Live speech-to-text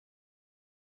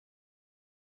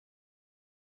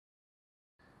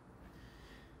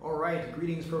All right,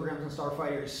 greetings, programs and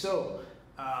starfighters. So,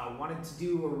 wanted to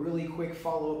do a really quick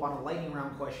follow-up on a lightning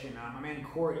round question. My man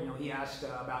Court, he asked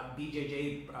about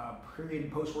BJJ pre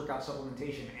and post-workout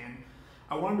supplementation, and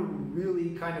I wanted to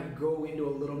really kind of go into a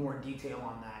little more detail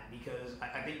on that because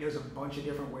I think there's a bunch of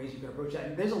different ways you can approach that.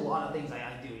 And there's a lot of things I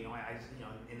do.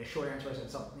 In the short answer I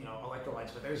said some, electrolytes,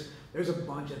 but there's a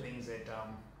bunch of things that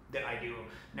that I do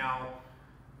now.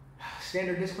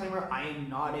 Standard disclaimer: I am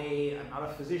not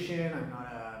a physician. I'm not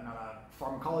a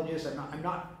pharmacologist. I'm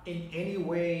not in any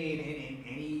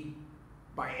way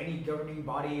by any governing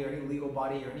body or any legal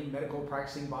body or any medical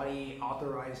practicing body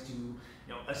authorized to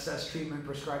assess treatment,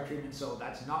 prescribe treatment. So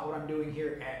that's not what I'm doing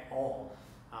here at all.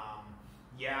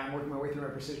 Yeah, I'm working my way through my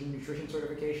precision nutrition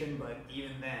certification, but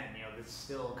even then, it's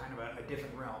still kind of a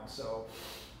different realm. So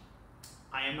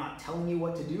I am not telling you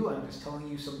what to do. I'm just telling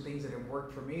you some things that have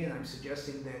worked for me, and I'm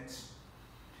suggesting that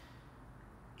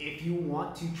if you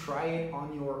want to try it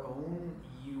on your own,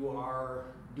 you are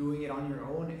doing it on your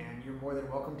own, and you're more than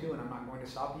welcome to, and I'm not going to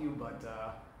stop you, but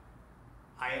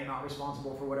I am not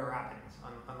responsible for whatever happens,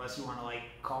 unless you want to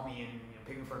call me and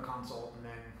pick me for a consult, and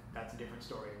then that's a different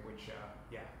story, which,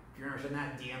 yeah, if you're interested in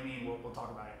that, DM me and we'll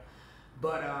talk about it.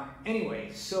 But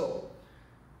anyway, so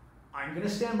I'm going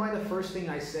to stand by the first thing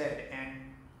I said, and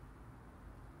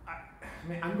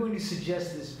I'm going to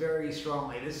suggest this very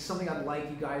strongly. This is something I'd like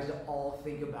you guys to all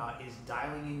think about: is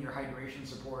dialing in your hydration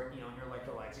support, and your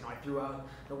electrolytes. I threw out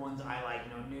the ones I like,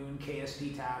 Noon,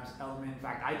 KSP tabs, Element. In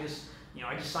fact, I just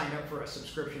signed up for a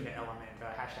subscription to Element.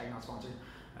 Hashtag not sponsored.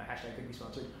 Hashtag could be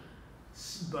sponsored.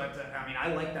 But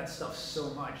I like that stuff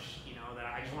so much, that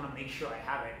I just want to make sure I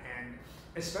have it. And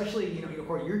especially,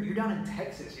 you're down in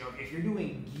Texas. If you're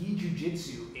doing gi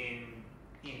jiu-jitsu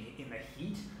in the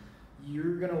heat,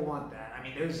 you're gonna want that.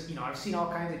 There's, I've seen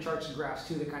all kinds of charts and graphs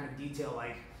too that kind of detail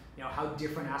how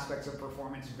different aspects of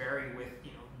performance vary with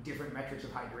different metrics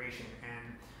of hydration,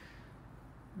 and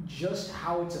just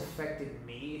how it's affected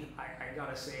me. I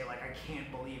gotta say, I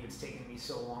can't believe it's taken me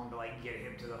so long to get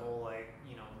hip to the whole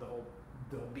the whole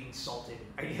being salted,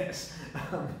 I guess.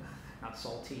 Not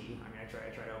salty. I try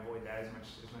to avoid that as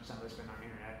much time as I spend on the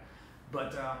internet.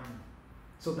 But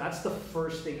so that's the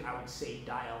first thing I would say,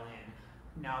 dial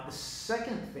in. Now, the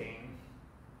second thing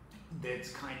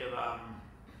that's kind of,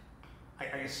 I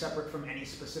guess, separate from any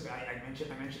specific, I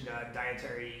mentioned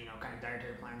dietary, kind of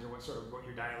dietary plans, or what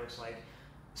your diet looks like.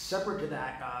 Separate to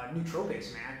that,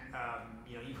 nootropics, man.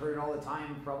 You've heard it all the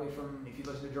time, probably from, if you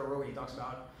listen to Joe Rogan, he talks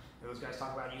about, those guys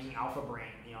talk about using Alpha Brain.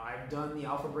 I've done the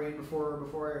Alpha Brain before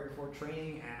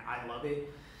training, and I love it.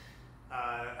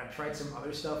 I've tried some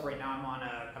other stuff. Right now, I'm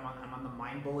on the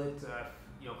Mind Bullet.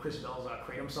 Chris Bell's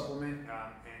Kratom supplement,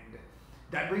 and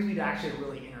that brings me to actually a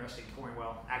really interesting point.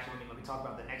 Well, actually, let me talk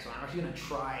about the next one. I'm actually going to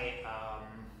try.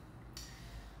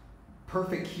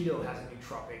 Perfect Keto has a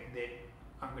nootropic that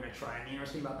I'm going to try. And the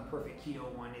interesting about the Perfect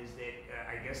Keto one is that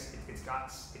I guess it's got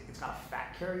a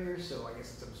fat carrier, so I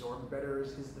guess it's absorbed better.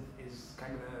 Is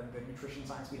kind of the nutrition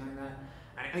science behind that.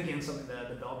 And again, something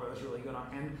the Bell brothers really good on.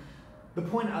 And the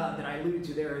point that I alluded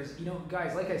to there is,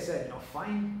 guys, like I said,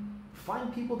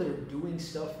 find people that are doing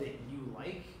stuff that you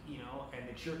like, and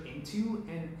that you're into,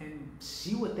 and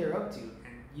see what they're up to.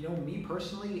 And me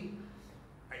personally,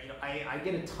 I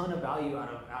get a ton of value out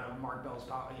of Mark Bell's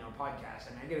podcast,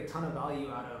 and I get a ton of value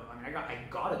out of. I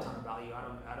got a ton of value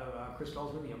out of Chris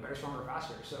Bell's movie, Better, Stronger,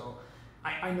 Faster. So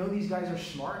I know these guys are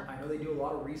smart. I know they do a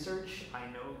lot of research. I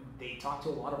know they talk to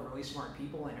a lot of really smart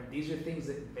people, and if these are things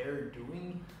that they're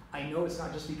doing, I know it's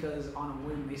not just because on a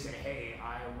whim they say, hey,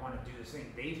 I want to do this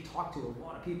thing. They've talked to a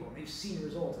lot of people, and they've seen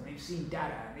results, and they've seen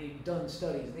data, and they've done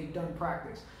studies, and they've done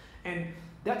practice. And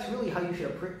that's really how you should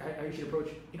approach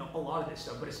a lot of this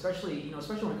stuff. But especially when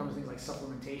it comes to things like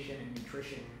supplementation and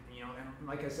nutrition, and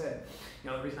like I said,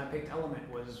 the reason I picked Element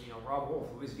was Rob Wolf,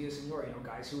 Luis Villasenor,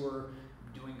 guys who were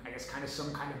doing, I guess,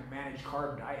 some kind of managed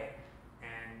carb diet.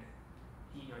 And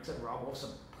except Rob Wolf's a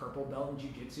purple belt in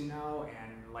jiu-jitsu now,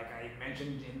 and like I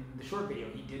mentioned in the short video,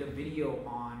 he did a video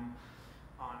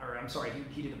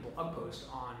he did a blog post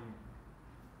on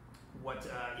what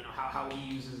how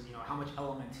he uses, how much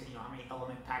element, how many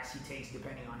element packs he takes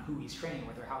depending on who he's training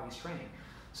with or how he's training.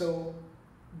 So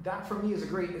that for me is a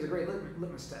great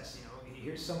litmus test.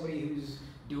 Here's somebody who's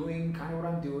doing kind of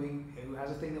what I'm doing, who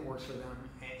has a thing that works for them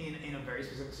in a very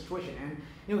specific situation. And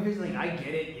here's the thing, I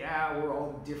get it. Yeah, we're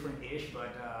all different-ish,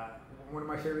 but one of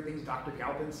my favorite things Dr.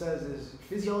 Galpin says is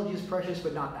physiology is precious,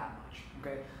 but not that much.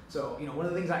 Okay, so one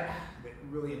of the things that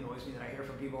really annoys me that I hear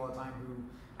from people all the time who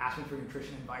ask me for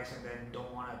nutrition advice and then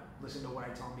don't want to listen to what I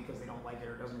tell them because they don't like it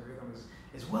or doesn't agree with them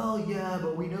is well, yeah,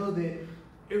 but we know that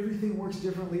everything works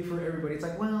differently for everybody. It's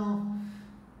like, well,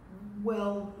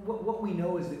 Well, what we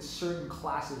know is that certain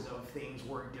classes of things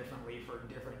work differently for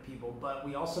different people, but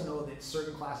we also know that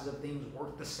certain classes of things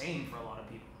work the same for a lot of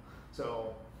people.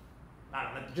 So, I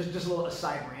don't know, just a little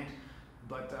aside rant,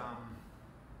 but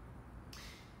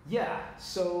yeah.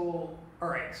 So, all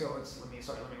right. So let me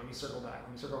circle back.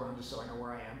 Let me circle around just so I know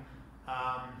where I am.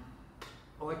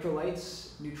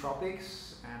 Electrolytes,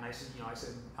 nootropics, and I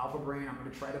said Alpha Brain. I'm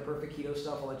going to try the Perfect Keto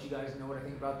stuff. I'll let you guys know what I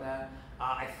think about that.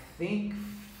 I think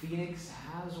Phoenix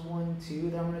has one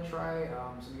too that I'm going to try.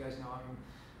 So you guys know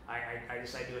I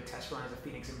decided to do a test run as a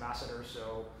Phoenix ambassador.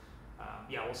 So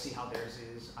yeah, we'll see how theirs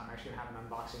is. I'm actually going to have an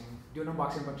unboxing, do an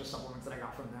unboxing of a bunch of supplements that I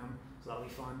got from them. So that'll be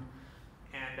fun.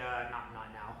 And not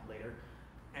now, later.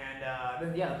 And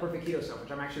then yeah, the Perfect Keto stuff,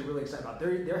 which I'm actually really excited about.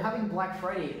 They're having Black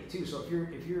Friday too. So if you're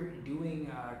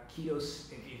doing keto,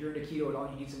 if you're into keto at all,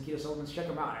 you need some keto supplements, check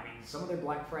them out. I mean, some of their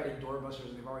Black Friday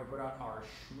doorbusters they've already put out are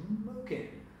smoking.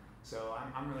 So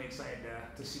I'm really excited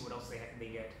to see what else they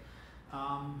get.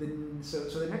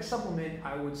 So the next supplement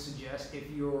I would suggest, if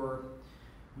you're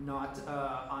not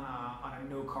on a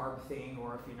no carb thing,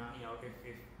 or if you're not,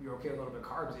 if you're okay with a little bit of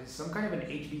carbs, is some kind of an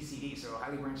HBCD. So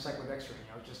highly branched cyclodextrin.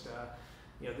 Just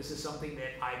this is something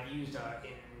that I've used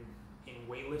in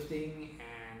weightlifting,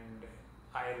 and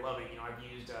I love it. I've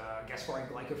used Gaspari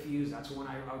Glycofuse. That's one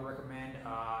I would recommend.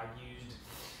 I've used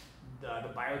the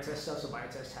Biotest stuff. So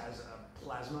Biotest has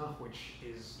plasma, which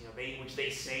is which they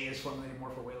say is formulated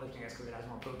more for weightlifting. I guess because it has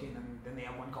more protein. And then they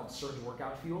have one called Surge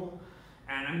Workout Fuel.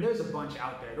 And I mean, there's a bunch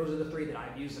out there. Those are the three that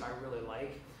I've used that I really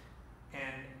like.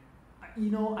 And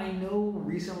I know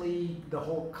recently the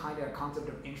whole kind of concept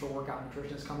of intra-workout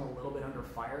nutrition has come a little bit under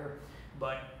fire,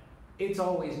 but it's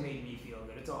always made me feel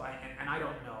good. And I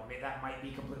don't know, that might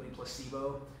be completely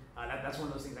placebo. That's one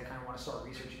of those things I kind of want to start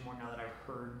researching more now that I've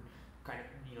heard kind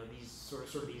of these sort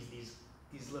of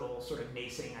these little sort of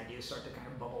naysaying ideas start to kind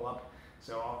of bubble up.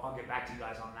 So I'll get back to you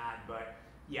guys on that. But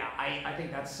yeah, I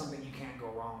think that's something you can't go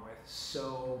wrong with.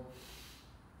 So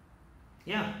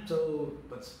yeah, so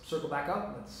let's circle back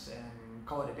up. Let's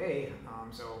call it a day.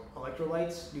 So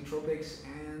electrolytes, nootropics,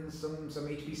 and some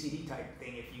HBCD type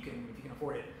thing if you can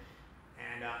afford it.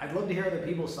 And I'd love to hear other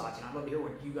people's thoughts. I'd love to hear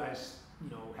what you guys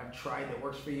have tried that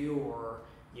works for you, or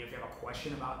if you have a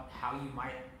question about how you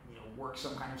might work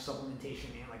some kind of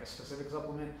supplementation in, like a specific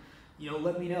supplement.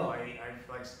 Let me know.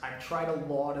 I've tried a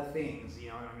lot of things.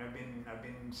 I've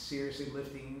been seriously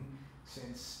lifting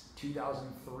since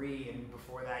 2003, and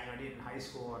before that, I did it in high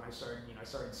school, and I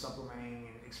started supplementing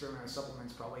and experimenting with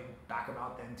supplements probably back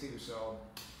about then too. So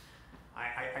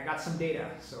I got some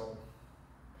data. So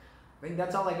I think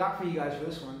that's all I got for you guys for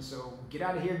this one. So get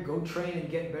out of here, go train and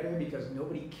get better, because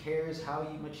nobody cares how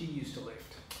much you used to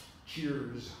lift.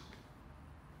 Cheers.